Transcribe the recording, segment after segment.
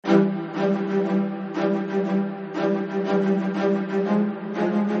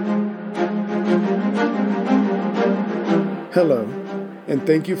and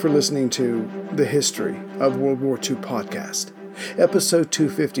thank you for listening to The History of World War II podcast, episode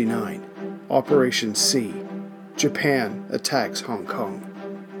 259, Operation C, Japan Attacks Hong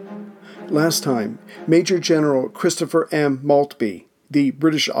Kong. Last time, Major General Christopher M. Maltby, the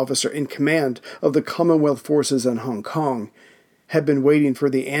British officer in command of the Commonwealth forces in Hong Kong, had been waiting for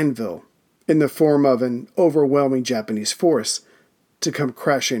the anvil, in the form of an overwhelming Japanese force, to come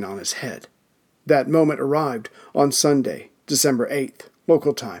crashing on his head. That moment arrived on Sunday, December 8th,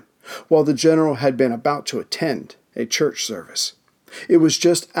 local time, while the general had been about to attend a church service. It was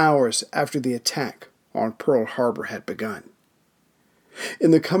just hours after the attack on Pearl Harbor had begun.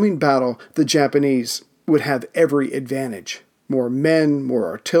 In the coming battle, the Japanese would have every advantage: more men, more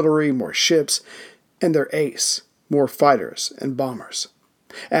artillery, more ships, and their ace, more fighters and bombers.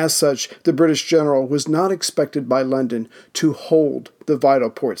 As such, the British general was not expected by London to hold the vital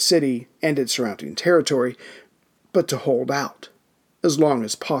port city and its surrounding territory, but to hold out as long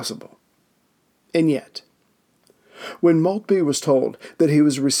as possible. And yet, when Maltby was told that he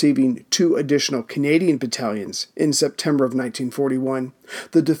was receiving 2 additional Canadian battalions in September of 1941,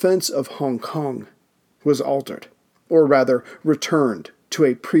 the defense of Hong Kong was altered, or rather returned to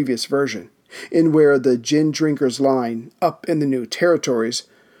a previous version, in where the gin drinkers' line up in the new territories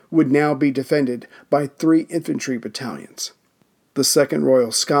would now be defended by 3 infantry battalions: the 2nd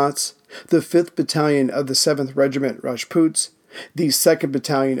Royal Scots, the 5th Battalion of the 7th Regiment Rajputs, the 2nd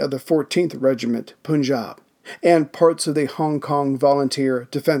Battalion of the 14th Regiment Punjab, and parts of the Hong Kong Volunteer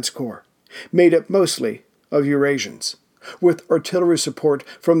Defense Corps, made up mostly of Eurasians, with artillery support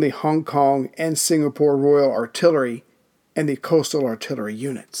from the Hong Kong and Singapore Royal Artillery and the Coastal Artillery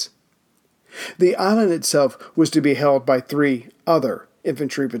units. The island itself was to be held by 3 other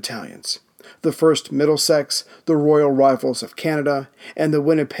infantry battalions: the 1st Middlesex, the Royal Rifles of Canada, and the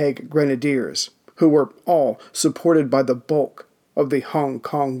Winnipeg Grenadiers, who were all supported by the bulk of the Hong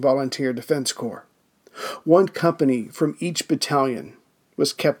Kong Volunteer Defense Corps. 1 company from each battalion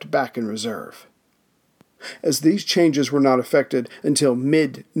was kept back in reserve. As these changes were not effected until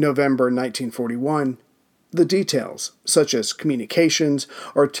mid-November 1941, the details, such as communications,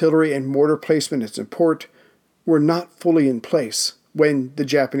 artillery, and mortar placement and support, were not fully in place when the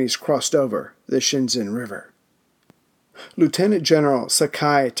Japanese crossed over the Shenzhen River. Lieutenant General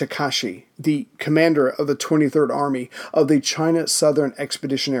Sakai Takashi, the commander of the 23rd Army of the China Southern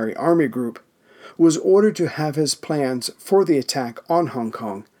Expeditionary Army Group, was ordered to have his plans for the attack on Hong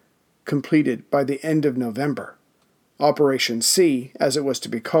Kong completed by the end of November. Operation C, as it was to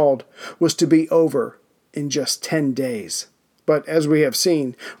be called, was to be over in just 10 days. But as we have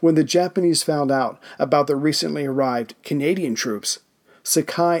seen, when the Japanese found out about the recently arrived Canadian troops,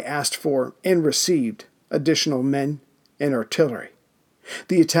 Sakai asked for and received additional men and artillery.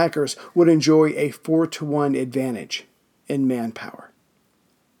 The attackers would enjoy a 4-to-1 advantage in manpower.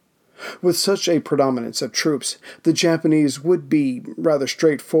 With such a predominance of troops, the Japanese would be rather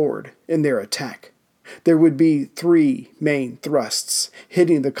straightforward in their attack. There would be 3 main thrusts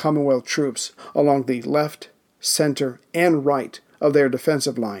hitting the Commonwealth troops along the left, center, and right of their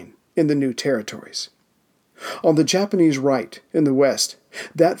defensive line in the new territories. On the Japanese right, in the west,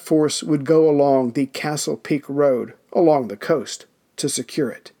 that force would go along the Castle Peak Road along the coast to secure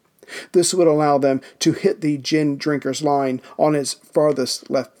it. This would allow them to hit the gin drinkers' line on its farthest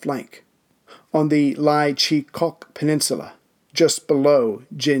left flank, on the Lai Chi Kok Peninsula, just below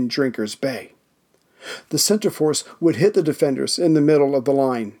Gin Drinkers Bay. The center force would hit the defenders in the middle of the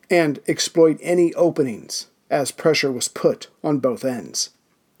line and exploit any openings as pressure was put on both ends.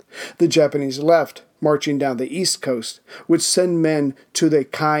 The Japanese left, marching down the east coast, would send men to the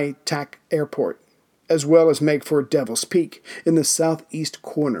Kai Tak Airport, as well as make for Devil's Peak in the southeast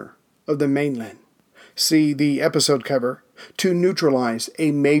corner of the mainland. See the episode cover to neutralize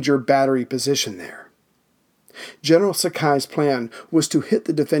a major battery position there. General Sakai's plan was to hit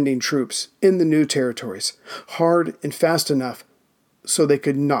the defending troops in the new territories hard and fast enough so they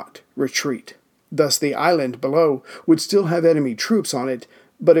could not retreat. Thus the island below would still have enemy troops on it,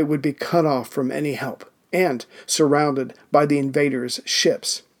 but it would be cut off from any help and surrounded by the invaders'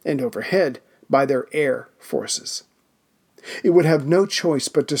 ships and overhead by their air forces. It would have no choice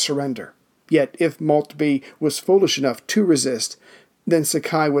but to surrender. Yet if Maltby was foolish enough to resist, then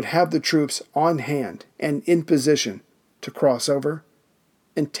Sakai would have the troops on hand and in position to cross over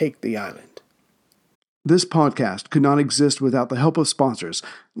and take the island. This podcast could not exist without the help of sponsors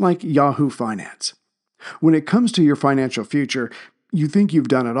like Yahoo Finance. When it comes to your financial future, you think you've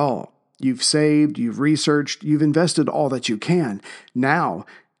done it all. You've saved, you've researched, you've invested all that you can. Now,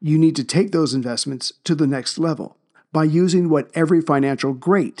 you need to take those investments to the next level by using what every financial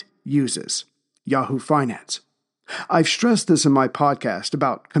great uses: Yahoo Finance. I've stressed this in my podcast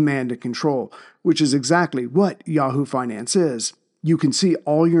about command and control, which is exactly what Yahoo Finance is. You can see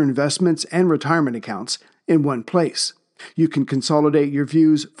all your investments and retirement accounts in one place. You can consolidate your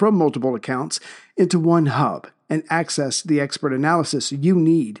views from multiple accounts into one hub and access the expert analysis you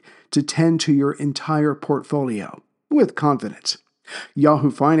need to tend to your entire portfolio with confidence.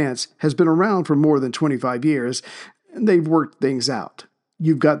 Yahoo Finance has been around for more than 25 years, and they've worked things out.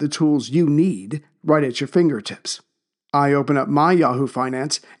 You've got the tools you need right at your fingertips. I open up my Yahoo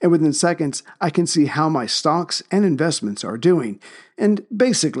Finance, and within seconds, I can see how my stocks and investments are doing. And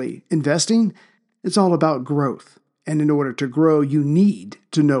basically, investing, it's all about growth. And in order to grow, you need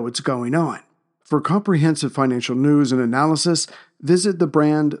to know what's going on. For comprehensive financial news and analysis, visit the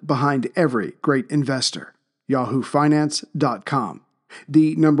brand behind every great investor, yahoofinance.com,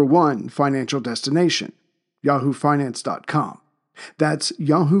 the #1 financial destination, yahoofinance.com. That's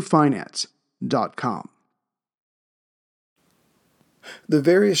yahoofinance.com. The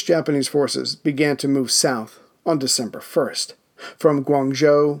various Japanese forces began to move south on December 1st, from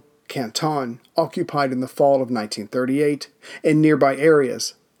Guangzhou, Canton, occupied in the fall of 1938, and nearby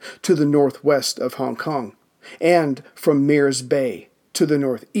areas, to the northwest of Hong Kong, and from Mirs Bay to the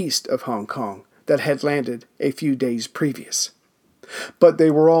northeast of Hong Kong that had landed a few days previous. But they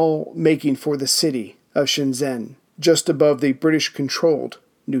were all making for the city of Shenzhen, just above the British-controlled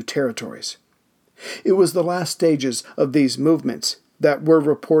New Territories. It was the last stages of these movements that were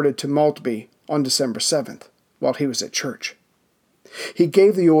reported to Maltby on December 7th, while he was at church. He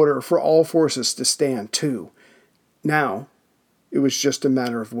gave the order for all forces to stand, too. Now, it was just a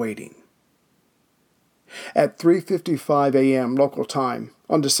matter of waiting. At 3:55 a.m. local time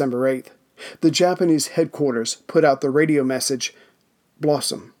on December 8th, the Japanese headquarters put out the radio message,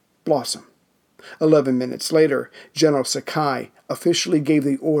 "Blossom, blossom." 11 minutes later, General Sakai officially gave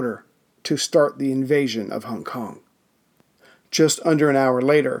the order to start the invasion of Hong Kong. Just under an hour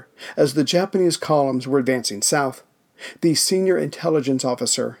later, as the Japanese columns were advancing south, the senior intelligence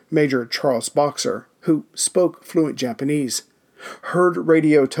officer, Major Charles Boxer, who spoke fluent Japanese, heard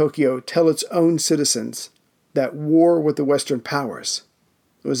Radio Tokyo tell its own citizens that war with the Western powers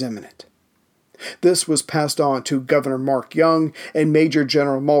was imminent. This was passed on to Governor Mark Young and Major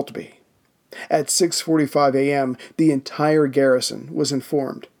General Maltby. At 6:45 a.m., the entire garrison was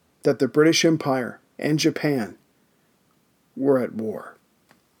informed that the British Empire and Japan were at war.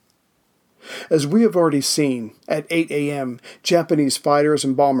 As we have already seen, at 8 a.m., Japanese fighters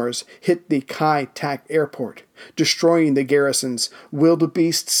and bombers hit the Kai Tak Airport, destroying the garrison's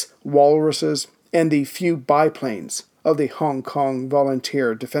wildebeests, walruses, and the few biplanes of the Hong Kong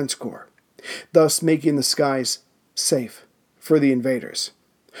Volunteer Defense Corps, thus making the skies safe for the invaders.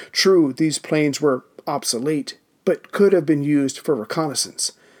 True, these planes were obsolete, but could have been used for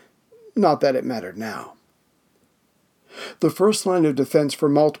reconnaissance. Not that it mattered now. The first line of defense for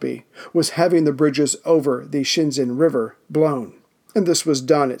Maltby was having the bridges over the Shenzhen River blown, and this was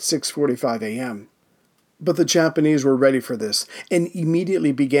done at 6:45 a.m. But the Japanese were ready for this and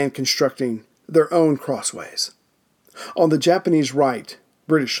immediately began constructing their own crossways. On the Japanese right,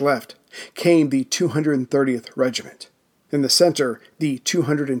 British left, came the 230th Regiment. In the center, the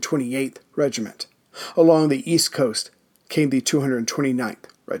 228th Regiment. Along the east coast came the 229th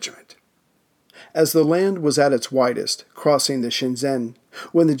Regiment. As the land was at its widest, crossing the Shenzhen,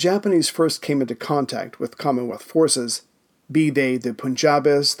 when the Japanese first came into contact with Commonwealth forces, be they the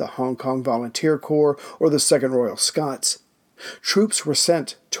Punjabis, the Hong Kong Volunteer Corps, or the 2nd Royal Scots, troops were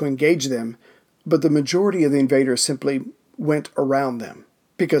sent to engage them, but the majority of the invaders simply went around them,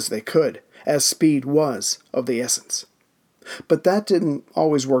 because they could, as speed was of the essence. But that didn't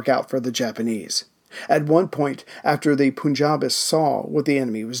always work out for the Japanese. At one point, after the Punjabis saw what the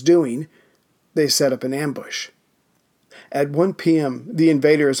enemy was doing, they set up an ambush. At 1 p.m., the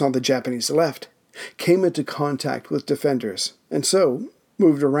invaders on the Japanese left came into contact with defenders, and so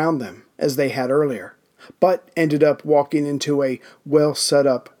moved around them, as they had earlier, but ended up walking into a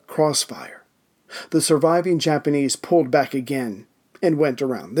well-set-up crossfire. The surviving Japanese pulled back again and went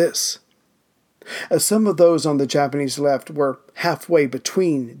around this. As some of those on the Japanese left were halfway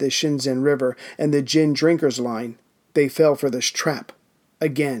between the Shenzhen River and the gin drinkers line, they fell for this trap,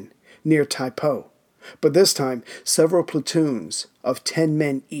 again, near Tai Po. But this time, several platoons of 10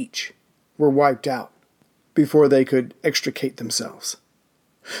 men each were wiped out before they could extricate themselves.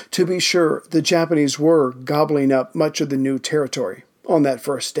 To be sure, the Japanese were gobbling up much of the new territory on that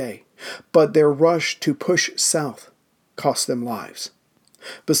first day, but their rush to push south cost them lives.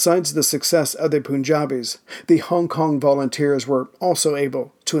 Besides the success of the Punjabis, the Hong Kong volunteers were also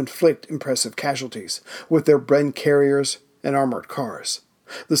able to inflict impressive casualties with their Bren carriers and armored cars.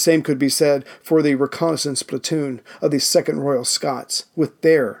 The same could be said for the reconnaissance platoon of the 2nd Royal Scots with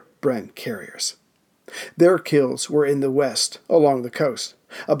their Bren carriers. Their kills were in the west, along the coast,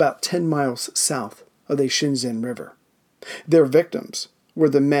 about 10 miles south of the Shenzhen River. Their victims were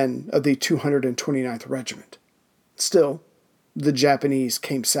the men of the 229th Regiment. Still, the Japanese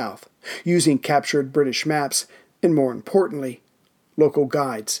came south, using captured British maps and, more importantly, local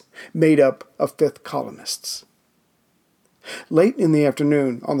guides made up of 5th columnists. Late in the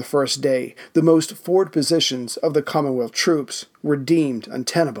afternoon on the first day, the most forward positions of the Commonwealth troops were deemed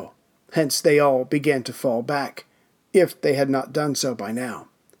untenable. Hence they all began to fall back, if they had not done so by now.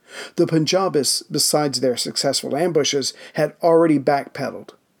 The Punjabis, besides their successful ambushes, had already backpedaled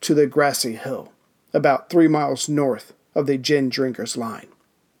to the grassy hill, about 3 miles north of the gin drinkers' line.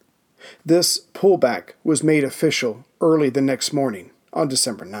 This pullback was made official early the next morning, on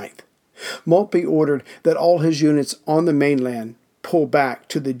December 9th. Maltby ordered that all his units on the mainland pull back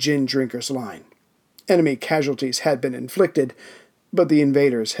to the gin drinkers' line. Enemy casualties had been inflicted, but the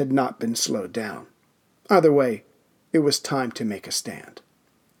invaders had not been slowed down. Either way, it was time to make a stand.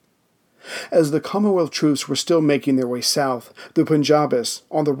 As the Commonwealth troops were still making their way south, the Punjabis,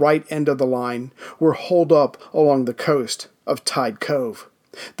 on the right end of the line, were holed up along the coast of Tide Cove.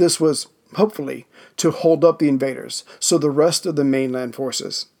 This was, hopefully, to hold up the invaders so the rest of the mainland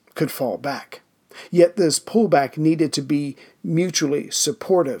forces could fall back. Yet this pullback needed to be mutually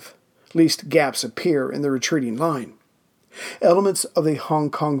supportive, lest gaps appear in the retreating line. Elements of the Hong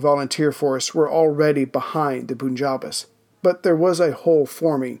Kong volunteer force were already behind the Punjabis, but there was a hole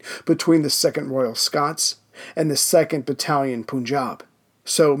forming between the 2nd Royal Scots and the 2nd Battalion Punjab.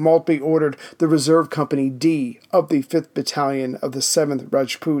 So Maltby ordered the Reserve Company D of the 5th Battalion of the 7th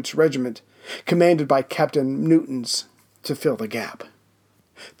Rajputs Regiment, commanded by Captain Newtons, to fill the gap.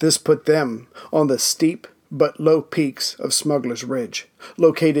 This put them on the steep but low peaks of Smuggler's Ridge,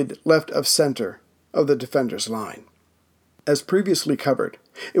 located left of center of the defenders' line. As previously covered,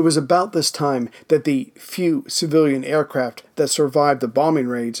 it was about this time that the few civilian aircraft that survived the bombing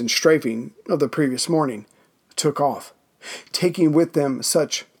raids and strafing of the previous morning took off, taking with them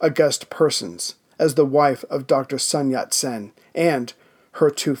such august persons as the wife of Dr. Sun Yat-sen and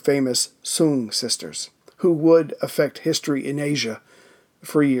her 2 famous Soong sisters, who would affect history in Asia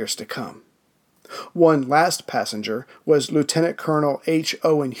for years to come. One last passenger was Lieutenant Colonel H.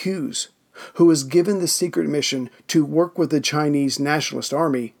 Owen Hughes, who was given the secret mission to work with the Chinese Nationalist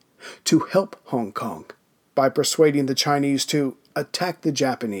Army to help Hong Kong by persuading the Chinese to attack the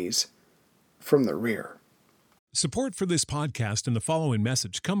Japanese from the rear. Support for this podcast and the following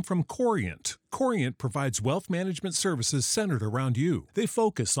message come from Corient. Corient provides wealth management services centered around you. They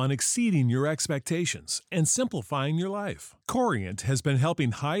focus on exceeding your expectations and simplifying your life. Corient has been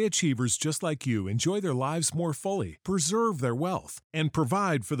helping high achievers just like you enjoy their lives more fully, preserve their wealth, and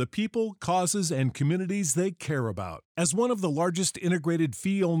provide for the people, causes, and communities they care about. As one of the largest integrated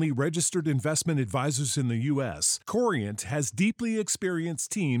fee-only registered investment advisors in the U.S., Corient has deeply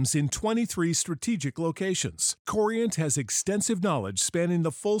experienced teams in 23 strategic locations. Corient has extensive knowledge spanning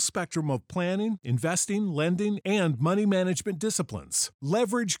the full spectrum of planning, investing, lending, and money management disciplines.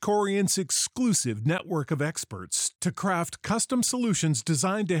 Leverage Corient's exclusive network of experts to craft custom solutions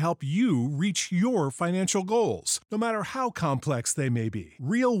designed to help you reach your financial goals, no matter how complex they may be.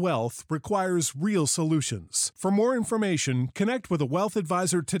 Real wealth requires real solutions. For more information, connect with a wealth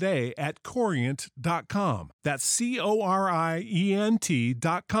advisor today at Corient.com. That's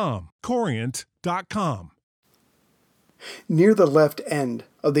Corient.com. Corient.com. Near the left end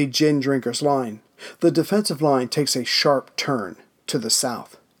of the gin drinkers' line, the defensive line takes a sharp turn to the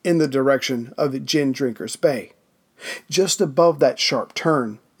south, in the direction of Gin Drinkers Bay. Just above that sharp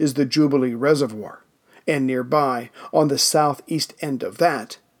turn is the Jubilee Reservoir, and nearby, on the southeast end of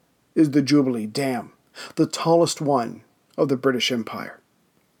that, is the Jubilee Dam, the tallest one of the British Empire.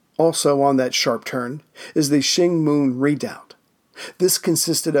 Also on that sharp turn is the Shing Mun Redoubt. This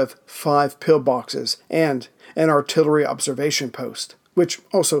consisted of 5 pillboxes and an artillery observation post, which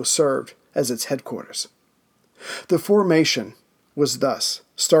also served as its headquarters. The formation was thus,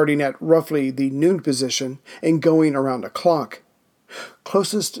 starting at roughly the noon position and going around a clock.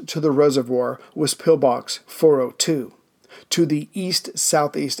 Closest to the reservoir was pillbox 402. To the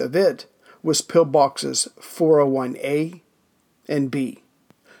east-southeast of it was pillboxes 401A and B.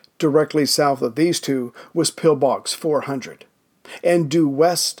 Directly south of these two was pillbox 400, and due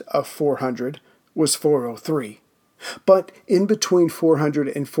west of 400 was 403. But in between 400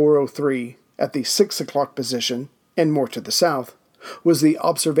 and 403, at the 6 o'clock position, and more to the south, was the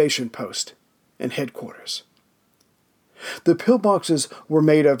observation post and headquarters. The pillboxes were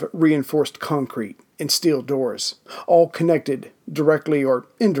made of reinforced concrete and steel doors, all connected directly or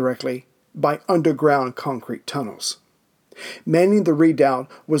indirectly by underground concrete tunnels. Manning the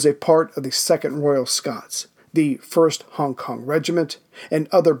redoubt was a part of the 2nd Royal Scots, the 1st Hong Kong Regiment, and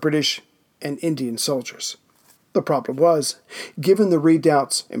other British and Indian soldiers. The problem was, given the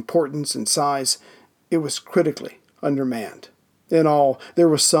redoubt's importance and size, it was critically undermanned. In all, there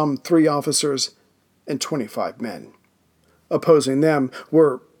were some 3 officers and 25 men. Opposing them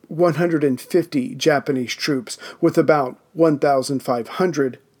were 150 Japanese troops with about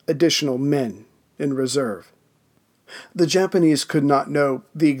 1,500 additional men in reserve. The Japanese could not know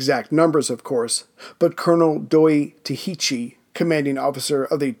the exact numbers, of course, but Colonel Doi Tahichi, commanding officer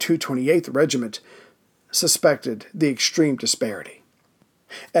of the 228th Regiment, suspected the extreme disparity.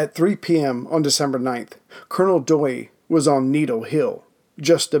 At 3 p.m. on December 9th, Colonel Doi was on Needle Hill,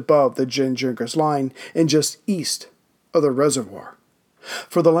 just above the Jinjungers line and just east of the reservoir.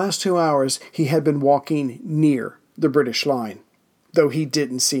 For the last 2 hours, he had been walking near the British line. Though he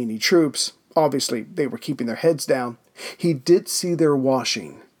didn't see any troops, obviously they were keeping their heads down, he did see their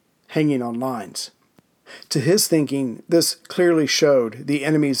washing, hanging on lines. To his thinking, this clearly showed the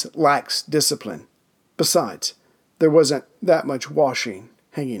enemy's lax discipline. Besides, there wasn't that much washing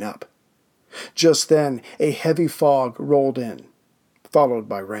hanging up. Just then, a heavy fog rolled in, followed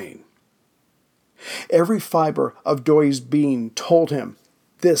by rain. Every fiber of Doi's being told him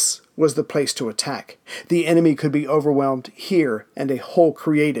this was the place to attack. The enemy could be overwhelmed here and a hole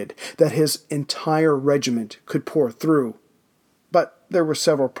created that his entire regiment could pour through. But there were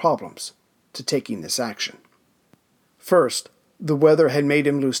several problems to taking this action. First, the weather had made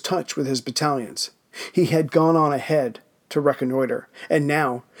him lose touch with his battalions. He had gone on ahead to reconnoiter, and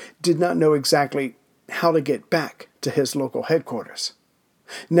now did not know exactly how to get back to his local headquarters.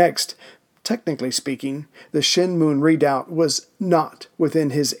 Next, technically speaking, the Shin Mun redoubt was not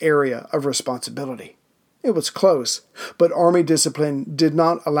within his area of responsibility. It was close, but Army discipline did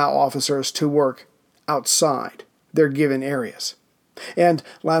not allow officers to work outside their given areas. And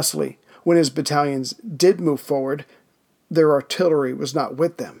lastly, when his battalions did move forward, their artillery was not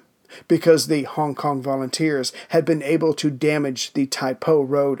with them, because the Hong Kong volunteers had been able to damage the Tai Po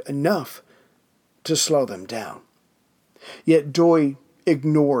road enough to slow them down. Yet Doi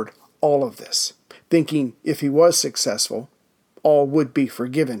ignored all of this, thinking if he was successful, all would be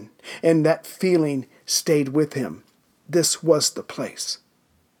forgiven, and that feeling stayed with him. This was the place.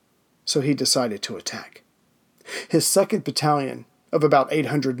 So he decided to attack. His 2nd Battalion, of about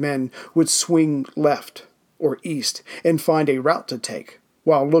 800 men, would swing left or east and find a route to take,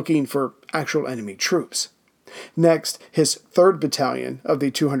 while looking for actual enemy troops. Next, his 3rd Battalion of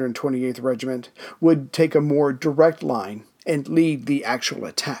the 228th Regiment would take a more direct line and lead the actual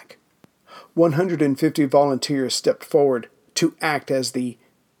attack. 150 volunteers stepped forward to act as the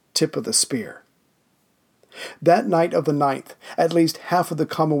tip of the spear. That night of the 9th, at least half of the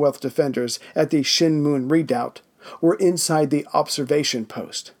Commonwealth defenders at the Shin Mun redoubt were inside the observation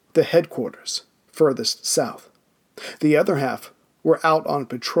post, the headquarters, furthest south. The other half were out on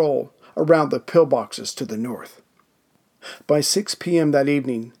patrol around the pillboxes to the north. By 6 p.m. that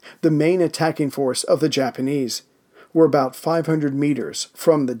evening, the main attacking force of the Japanese were about 500 meters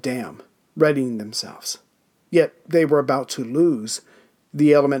from the dam, readying themselves. Yet they were about to lose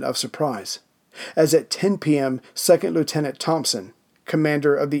the element of surprise, as at 10 p.m. 2nd Lieutenant Thompson,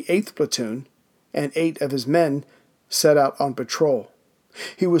 commander of the 8th Platoon, and 8 of his men set out on patrol.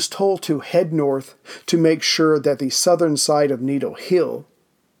 He was told to head north to make sure that the southern side of Needle Hill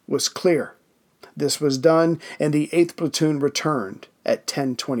was clear. This was done, and the 8th Platoon returned at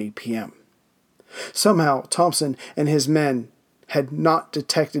 10:20 p.m. Somehow, Thompson and his men had not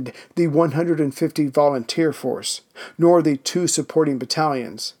detected the 150 volunteer force, nor the 2 supporting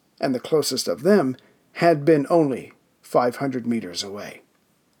battalions, and the closest of them had been only 500 meters away.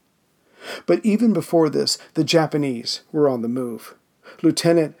 But even before this, the Japanese were on the move.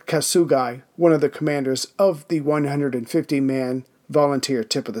 Lieutenant Kasugai, one of the commanders of the 150-man volunteer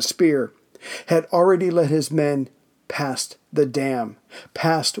tip of the spear, had already led his men past the dam,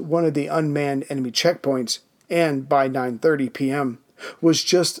 past one of the unmanned enemy checkpoints, and by 9:30 p.m. was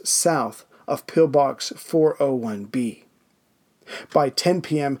just south of Pillbox 401B. By 10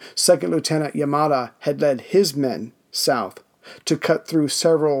 p.m., 2nd Lieutenant Yamada had led his men south to cut through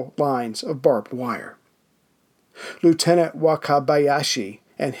several lines of barbed wire. Lieutenant Wakabayashi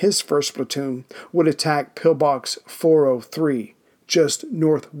and his 1st Platoon would attack Pillbox 403, just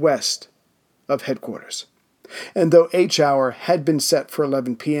northwest of headquarters. And though H hour had been set for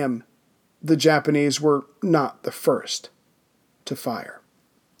 11 p.m., the Japanese were not the first to fire.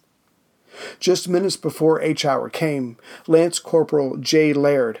 Just minutes before H hour came, Lance Corporal J.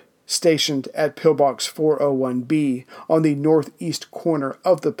 Laird, stationed at pillbox 401B on the northeast corner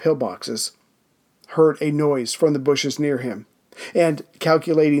of the pillboxes, heard a noise from the bushes near him, and,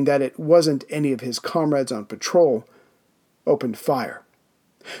 calculating that it wasn't any of his comrades on patrol, opened fire.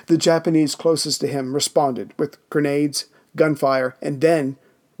 The Japanese closest to him responded with grenades, gunfire, and then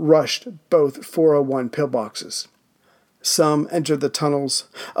rushed both 401 pillboxes. Some entered the tunnels,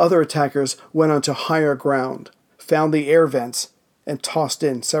 other attackers went onto higher ground, found the air vents, and tossed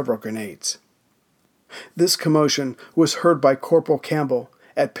in several grenades. This commotion was heard by Corporal Campbell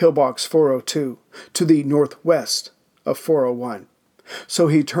at pillbox 402, to the northwest of 401, so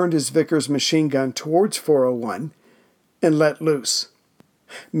he turned his Vickers machine gun towards 401 and let loose.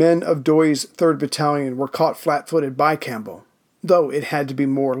 Men of Doy's 3rd Battalion were caught flat-footed by Campbell, though it had to be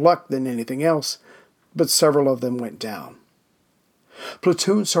more luck than anything else, but several of them went down.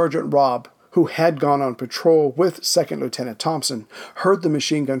 Platoon Sergeant Robb, who had gone on patrol with 2nd Lieutenant Thompson, heard the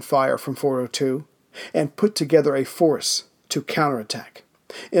machine gun fire from 402 and put together a force to counterattack.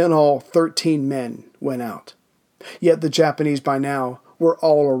 In all, 13 men went out. Yet the Japanese by now were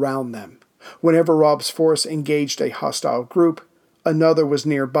all around them. Whenever Robb's force engaged a hostile group, another was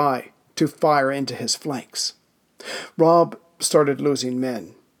nearby to fire into his flanks. Robb started losing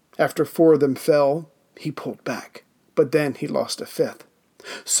men. After 4 of them fell, he pulled back, but then he lost a 5th.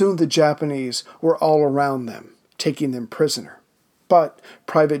 Soon the Japanese were all around them, taking them prisoner. But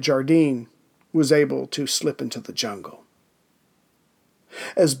Private Jardine was able to slip into the jungle.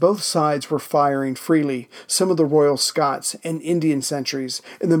 As both sides were firing freely, some of the Royal Scots and Indian sentries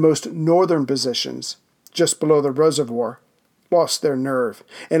in the most northern positions, just below the reservoir, lost their nerve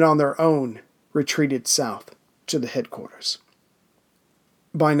and on their own retreated south to the headquarters.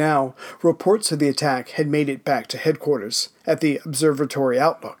 By now, reports of the attack had made it back to headquarters at the Observatory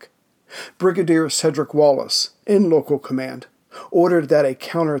Outlook. Brigadier Cedric Wallace, in local command, ordered that a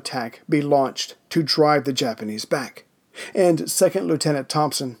counterattack be launched to drive the Japanese back, and 2nd Lieutenant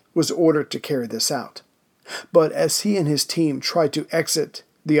Thompson was ordered to carry this out. But as he and his team tried to exit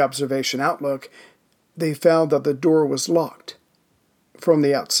the observation outlook, they found that the door was locked from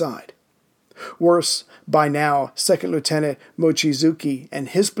the outside. Worse, by now, 2nd Lieutenant Mochizuki and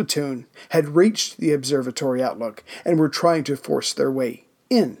his platoon had reached the observatory outlook and were trying to force their way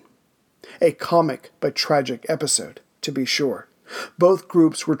in. A comic but tragic episode, to be sure. Both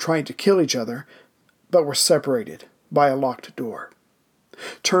groups were trying to kill each other, but were separated by a locked door.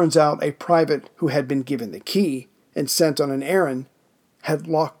 Turns out a private who had been given the key and sent on an errand had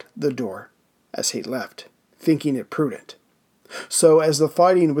locked the door as he left, thinking it prudent. So as the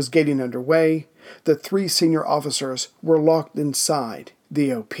fighting was getting underway, the 3 senior officers were locked inside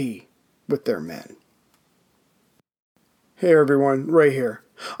the OP with their men. Hey everyone, Ray here.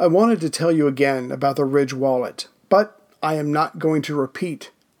 I wanted to tell you again about the Ridge wallet, but I am not going to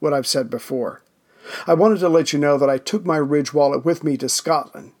repeat what I've said before. I wanted to let you know that I took my Ridge wallet with me to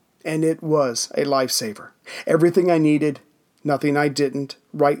Scotland, and it was a lifesaver. Everything I needed, nothing I didn't,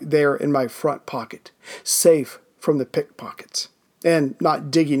 right there in my front pocket, safe from the pickpockets, and not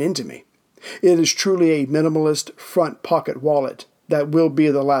digging into me. It is truly a minimalist front pocket wallet that will be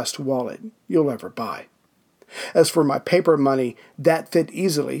the last wallet you'll ever buy. As for my paper money, that fit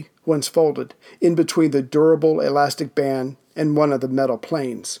easily, once folded, in between the durable elastic band and one of the metal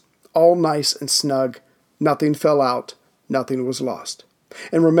planes. All nice and snug, nothing fell out, nothing was lost.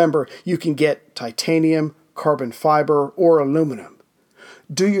 And remember, you can get titanium, carbon fiber, or aluminum.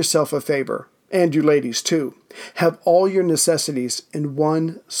 Do yourself a favor, and you ladies too. Have all your necessities in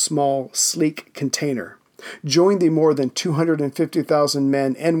one small, sleek container. Join the more than 250,000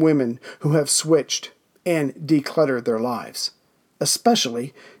 men and women who have switched and decluttered their lives,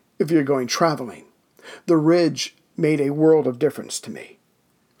 especially if you're going traveling. The Ridge made a world of difference to me.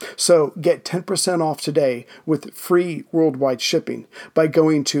 So get 10% off today with free worldwide shipping by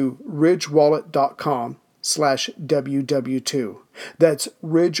going to ridgewallet.com/WW2. That's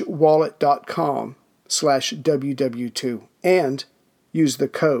ridgewallet.com/WW2 and use the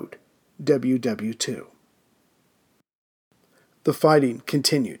code WW2. The fighting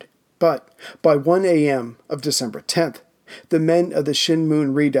continued, but by 1 a.m. of December 10th, the men of the Shin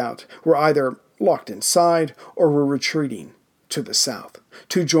Moon Redoubt were either locked inside or were retreating to the south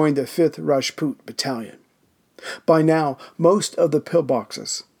to join the 5th Rajput Battalion. By now, most of the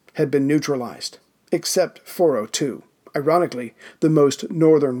pillboxes had been neutralized, except 402, ironically, the most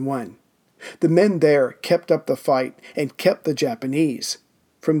northern one. The men there kept up the fight and kept the Japanese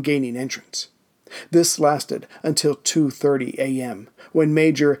from gaining entrance. This lasted until 2:30 a.m., when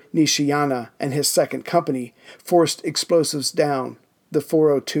Major Nishiyama and his 2nd Company forced explosives down the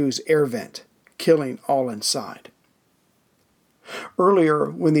 402's air vent, killing all inside. Earlier,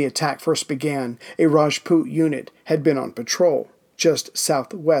 when the attack first began, a Rajput unit had been on patrol just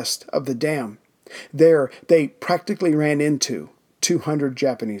southwest of the dam. There, they practically ran into 200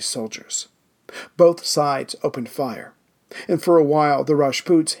 Japanese soldiers. Both sides opened fire, and for a while the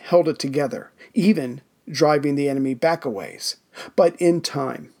Rajputs held it together, even driving the enemy back a ways. But in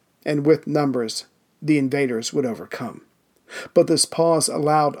time, and with numbers, the invaders would overcome. But this pause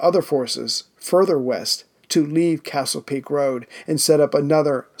allowed other forces further west to leave Castle Peak Road and set up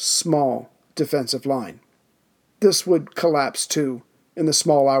another small defensive line. This would collapse too in the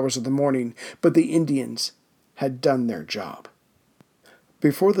small hours of the morning, but the Indians had done their job.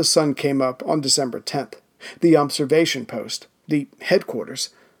 Before the sun came up on December 10th, the observation post, the headquarters,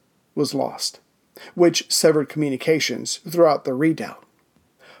 was lost, which severed communications throughout the redoubt.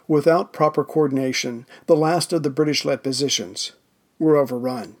 Without proper coordination, the last of the British-led positions were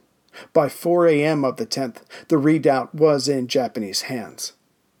overrun. By 4 a.m. of the 10th, the redoubt was in Japanese hands.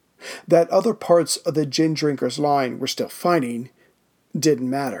 That other parts of the gin drinkers' line were still fighting didn't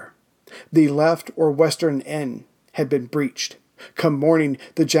matter. The left or western end had been breached. Come morning,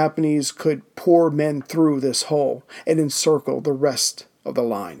 the Japanese could pour men through this hole and encircle the rest of the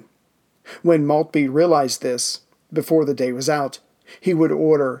line. When Maltby realized this, before the day was out, he would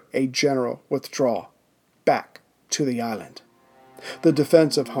order a general withdrawal back to the island. The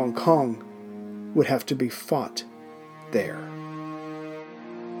defense of Hong Kong would have to be fought there.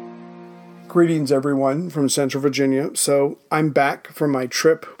 Greetings, everyone, from Central Virginia. So I'm back from my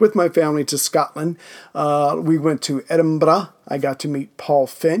trip with my family to Scotland. We went to Edinburgh. I got to meet Paul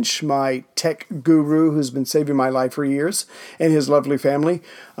Finch, my tech guru who's been saving my life for years, and his lovely family.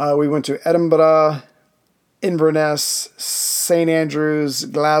 We went to Edinburgh, Inverness, St. Andrews,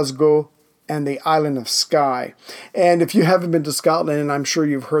 Glasgow, and the island of Skye. And if you haven't been to Scotland, and I'm sure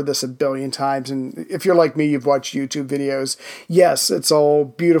you've heard this a billion times, and if you're like me, you've watched YouTube videos, yes, it's all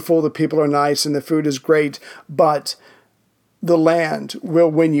beautiful, the people are nice, and the food is great, but the land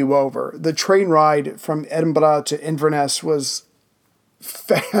will win you over. The train ride from Edinburgh to Inverness was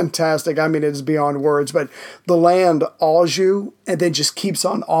fantastic. I mean, it's beyond words, but the land awes you and then just keeps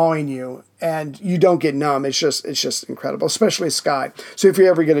on awing you, and you don't get numb. It's just incredible, especially Skye. So if you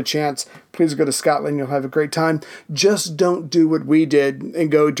ever get a chance, please go to Scotland. You'll have a great time. Just don't do what we did and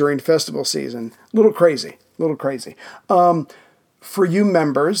go during festival season. A little crazy. For you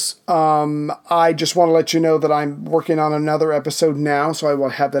members, I just want to let you know that I'm working on another episode now, so I will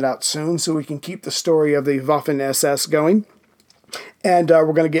have that out soon so we can keep the story of the Waffen-SS going. And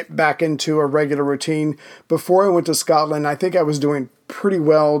we're going to get back into a regular routine. Before I went to Scotland, I think I was doing pretty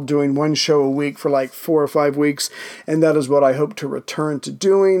well, doing one show a week for like 4 or 5 weeks, and that is what I hope to return to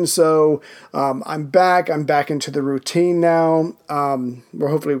doing. So I'm back into the routine now.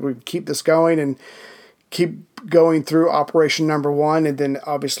 Hopefully we keep this going and keep going through Operation Number 1 and then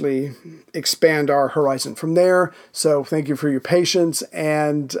obviously expand our horizon from there. So thank you for your patience.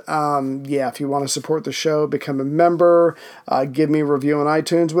 And if you want to support the show, become a member, give me a review on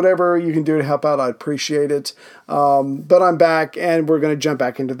iTunes, whatever you can do to help out, I'd appreciate it. But I'm back and we're going to jump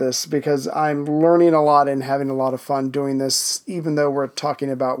back into this because I'm learning a lot and having a lot of fun doing this, even though we're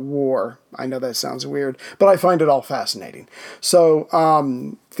talking about war. I know that sounds weird, but I find it all fascinating. So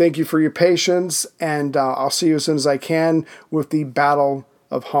thank you for your patience, and I'll see you as soon as I can with the Battle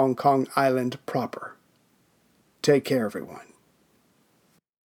of Hong Kong Island proper. Take care, everyone.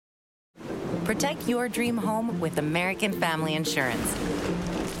 Protect your dream home with American Family Insurance.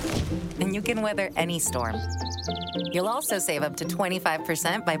 And you can weather any storm. You'll also save up to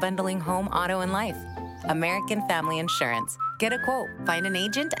 25% by bundling home, auto, and life. American Family Insurance. Get a quote. Find an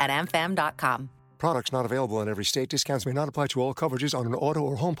agent at amfam.com. Products not available in every state. Discounts may not apply to all coverages on an auto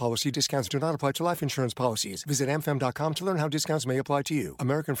or home policy. Discounts do not apply to life insurance policies. Visit amfam.com to learn how discounts may apply to you.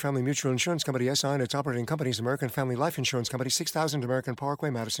 American Family Mutual Insurance Company, SI, and its operating companies, American Family Life Insurance Company, 6000 American Parkway,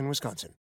 Madison, Wisconsin.